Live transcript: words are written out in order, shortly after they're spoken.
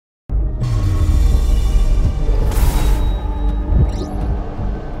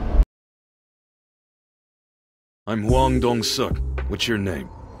I'm Hwang Dong-suk. What's your name?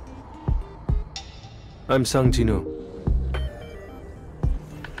 I'm Sung Jin-woo.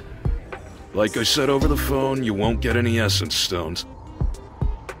 Like I said over the phone, you won't get any essence stones.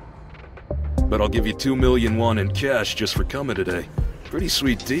 But I'll give you 2 million won in cash just for coming today. Pretty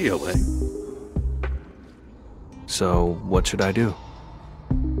sweet deal, eh? So, what should I do?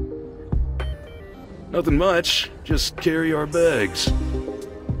 Nothing much. Just carry our bags.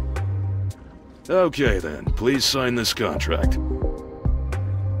 Okay then, please sign this contract.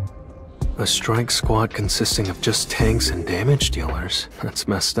 A strike squad consisting of just tanks and damage dealers? That's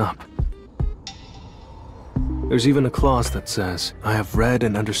messed up. There's even a clause that says, I have read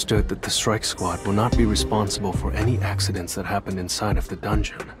and understood that the strike squad will not be responsible for any accidents that happen inside of the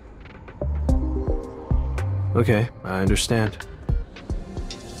dungeon. Okay, I understand.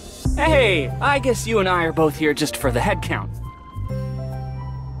 Hey, I guess you and I are both here just for the head count.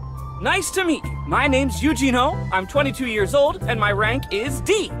 Nice to meet you. My name's Eugene-ho, I'm 22 years old, and my rank is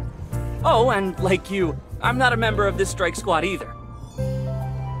D. Oh, and like you, I'm not a member of this strike squad either.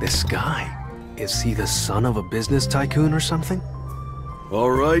 This guy? Is he the son of a business tycoon or something?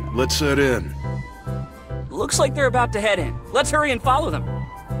 Alright, let's head in. Looks like they're about to head in. Let's hurry and follow them.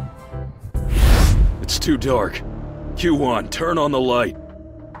 It's too dark. Q1, turn on the light.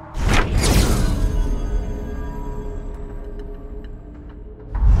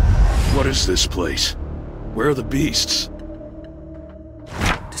 What is this place? Where are the beasts?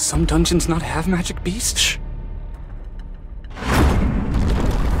 Do some dungeons not have magic beasts?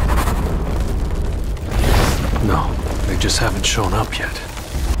 No, they just haven't shown up yet.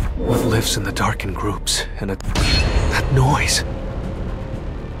 What lives in the darkened groups? And that noise?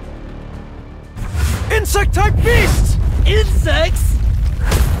 Insect-type beasts! Insects?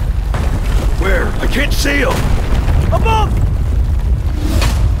 Where? I can't see them! Above!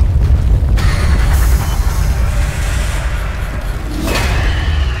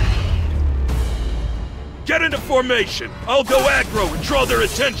 Get into formation! I'll go aggro and draw their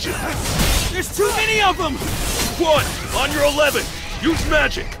attention! There's too many of them! 1, on your 11, use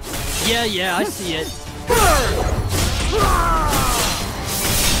magic! Yeah, I see it.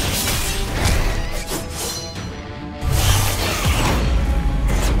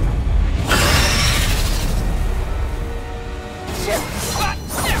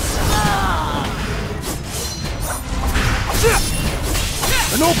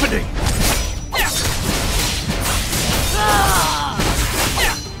 An opening!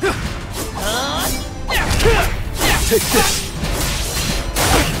 Take this!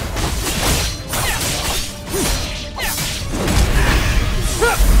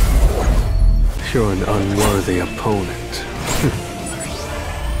 You're an unworthy opponent.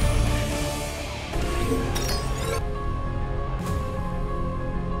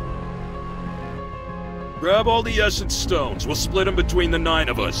 Grab all the essence stones. We'll split them between the 9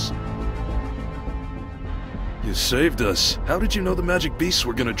 of us. You saved us. How did you know the magic beasts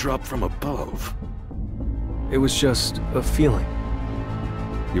were gonna drop from above? It was just a feeling.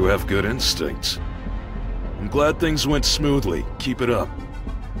 You have good instincts. I'm glad things went smoothly. Keep it up.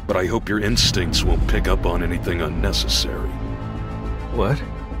 But I hope your instincts won't pick up on anything unnecessary. What?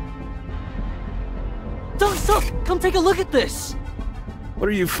 Dong-suk, come take a look at this! What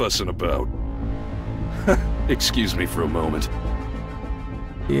are you fussing about? Excuse me for a moment.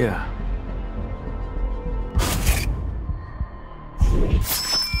 Yeah.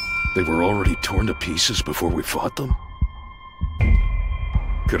 They were already torn to pieces before we fought them?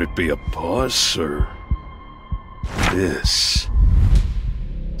 Could it be a pause, or... This...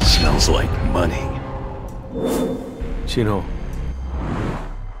 smells like money. Chino,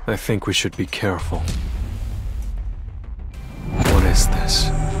 I think we should be careful. What is this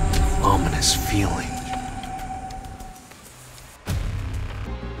ominous feeling?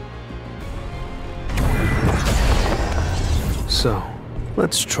 So,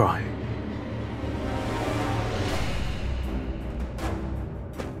 let's try.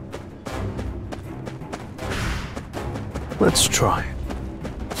 Let's try.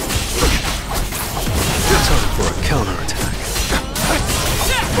 Time for a counterattack.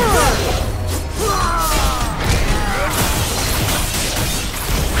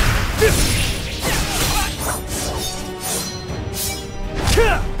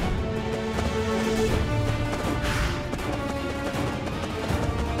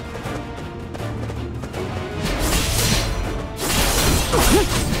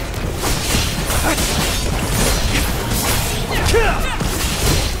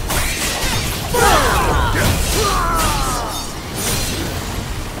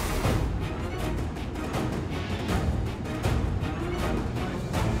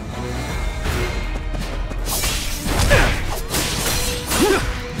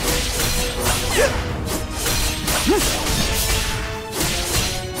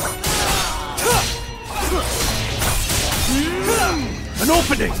 An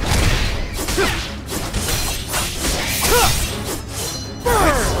opening!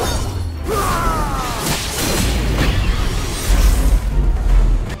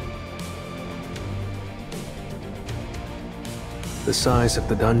 The size of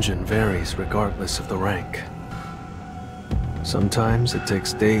the dungeon varies regardless of the rank. Sometimes it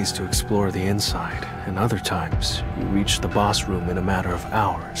takes days to explore the inside, and other times you reach the boss room in a matter of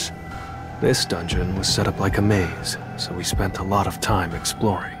hours. This dungeon was set up like a maze, so we spent a lot of time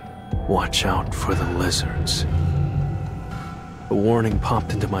exploring. Watch out for the lizards. A warning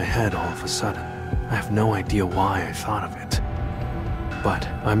popped into my head all of a sudden. I have no idea why I thought of it. But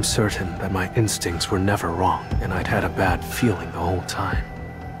I'm certain that my instincts were never wrong, and I'd had a bad feeling the whole time.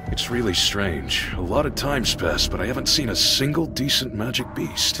 It's really strange. A lot of time's passed, but I haven't seen a single decent magic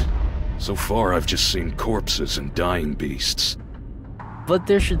beast. So far, I've just seen corpses and dying beasts. But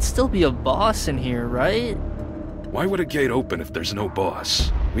there should still be a boss in here, right? Why would a gate open if there's no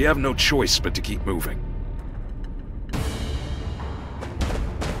boss? We have no choice but to keep moving.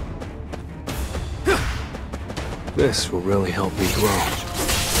 This will really help me grow.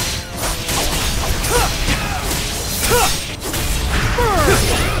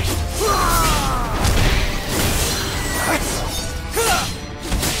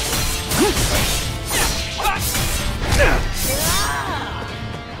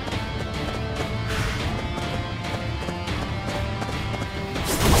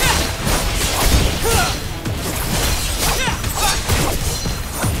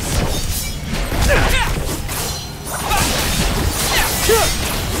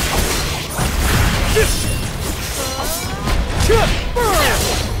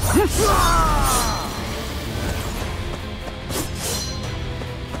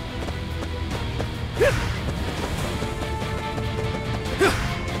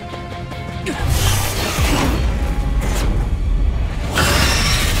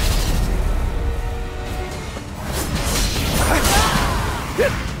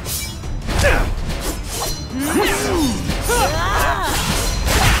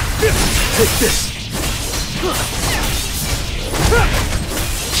 Take this!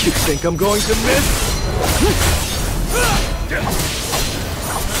 You think I'm going to miss?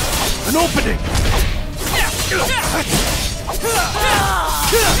 An opening!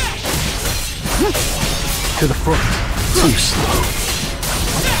 To the front. Too slow.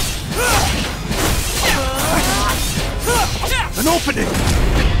 An opening!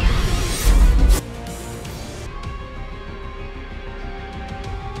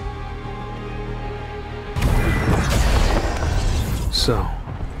 So,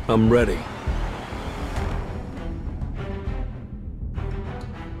 I'm ready.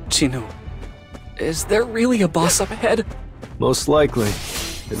 Jin-woo, is there really a boss up ahead? Most likely.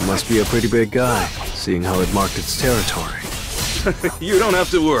 It must be a pretty big guy, seeing how it marked its territory. You don't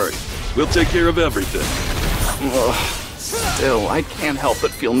have to worry. We'll take care of everything. Ugh, still, I can't help but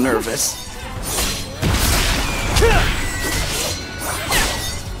feel nervous.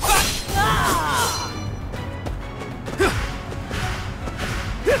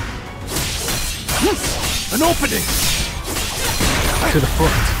 An opening! To the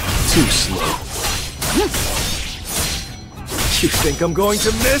front. Too slow. You think I'm going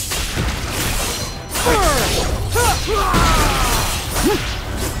to miss?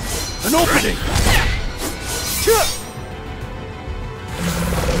 An opening!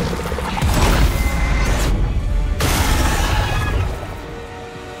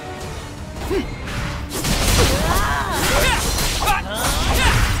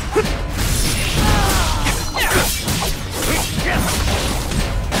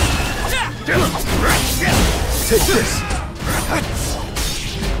 Take this!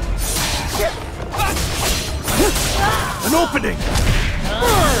 An opening!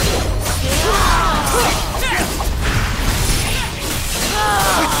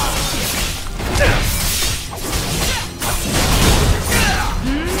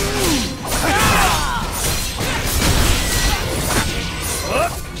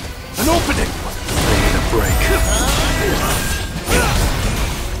 An opening! I need a break.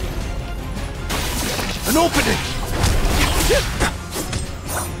 An opening!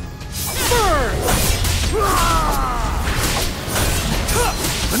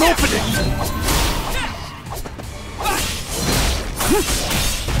 An opening!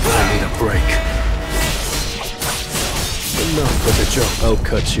 I need a break. Enough with the joke. I'll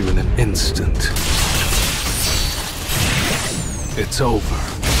cut you in an instant. It's over.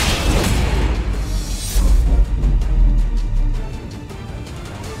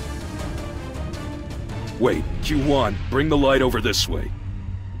 Wait, Q1, bring the light over this way.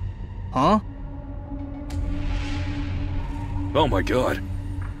 Huh? Oh my god.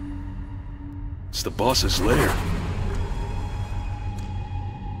 It's the boss's lair.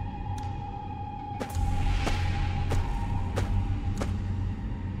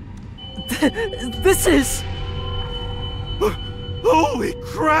 This is... Holy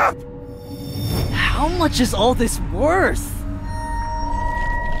crap! How much is all this worth?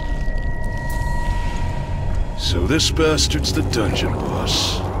 So this bastard's the dungeon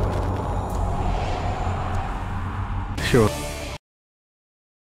boss. Sure.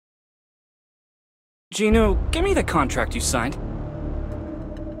 Jin-woo, give me the contract you signed.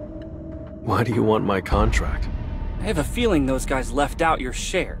 Why do you want my contract? I have a feeling those guys left out your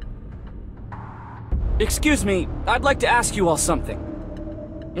share. Excuse me, I'd like to ask you all something.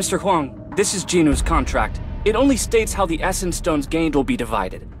 Mr. Huang, this is Jin-woo's contract. It only states how the essence stones gained will be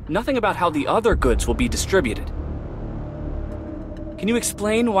divided. Nothing about how the other goods will be distributed. Can you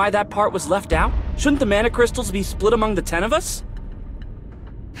explain why that part was left out? Shouldn't the mana crystals be split among the 10 of us?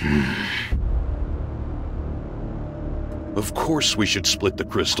 Of course we should split the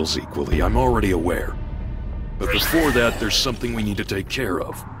crystals equally, I'm already aware. But before that, there's something we need to take care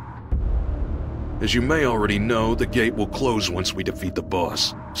of. As you may already know, the gate will close once we defeat the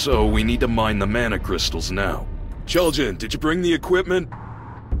boss. So we need to mine the mana crystals now. Sung Jin, did you bring the equipment?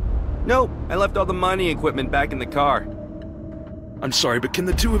 Nope, I left all the mining equipment back in the car. I'm sorry, but can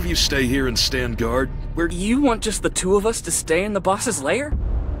the two of you stay here and stand guard? You want just the two of us to stay in the boss's lair?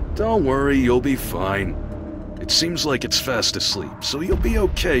 Don't worry, you'll be fine. It seems like it's fast asleep, so you'll be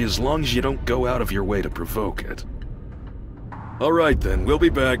okay as long as you don't go out of your way to provoke it. Alright then, we'll be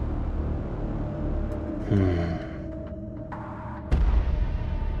back.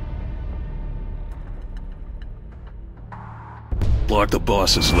 Block the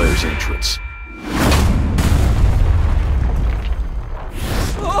boss's lair's entrance.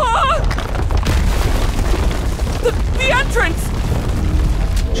 The entrance!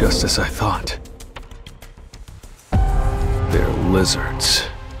 Just as I thought. They're lizards.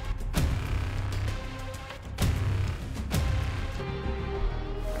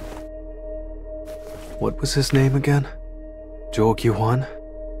 What was his name again? Zhou Yuan?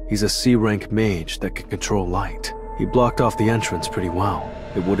 He's a C-rank mage that can control light. He blocked off the entrance pretty well.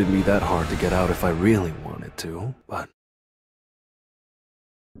 It wouldn't be that hard to get out if I really wanted to, but...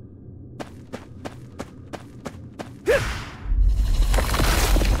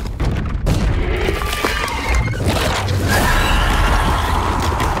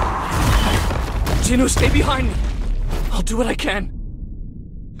 Jin-woo, stay behind me. I'll do what I can.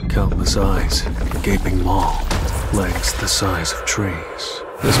 Countless eyes, a gaping maw, legs the size of trees.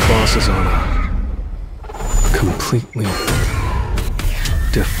 This boss is on a completely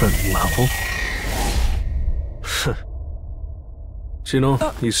different level. Jin-woo,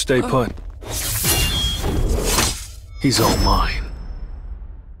 you stay put. He's all mine.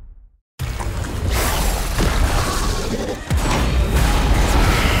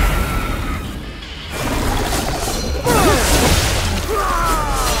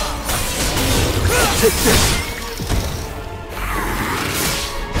 Take this!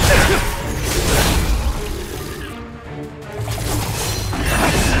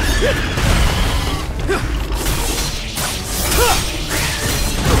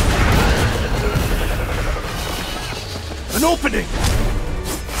 An opening!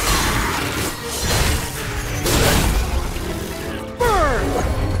 Burn!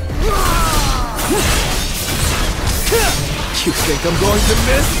 You think I'm going to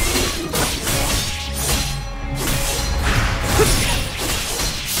miss?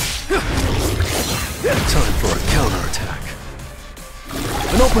 Time for a counterattack.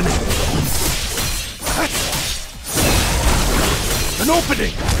 An opening! An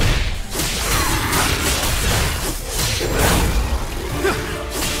opening!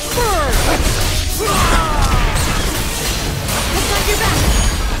 Burn! Looks like you're back.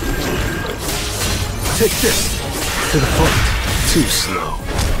 Take this! To the front. Too slow.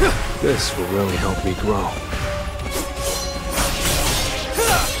 This will really help me grow.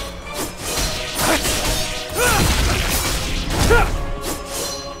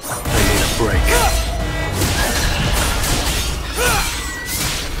 Break.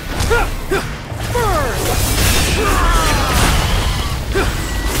 Burn!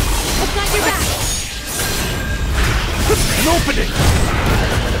 Looks like you're back. An opening!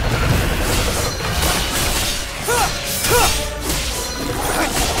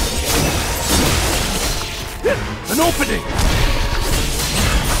 An opening!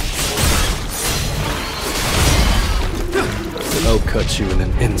 I'll cut you in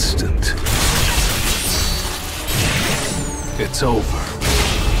an instant. It's over.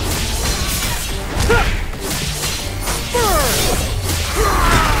 Burn!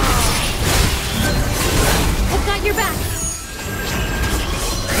 your back!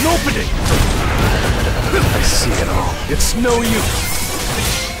 An opening! I see it all. It's no use.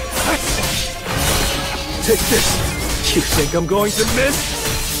 Take this. You think I'm going to miss?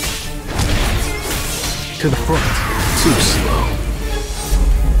 To the front. Too slow.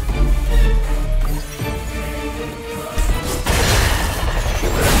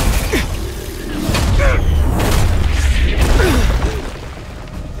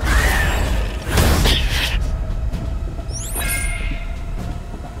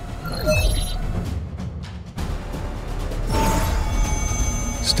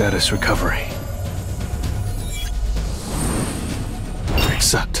 Status recovery.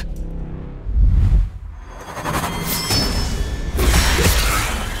 Accept.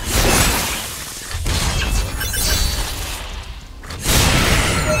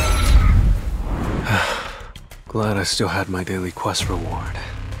 Glad I still had my daily quest reward.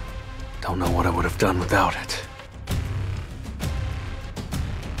 Don't know what I would have done without it.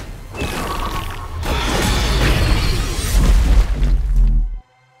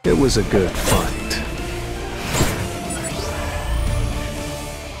 It was a good fight.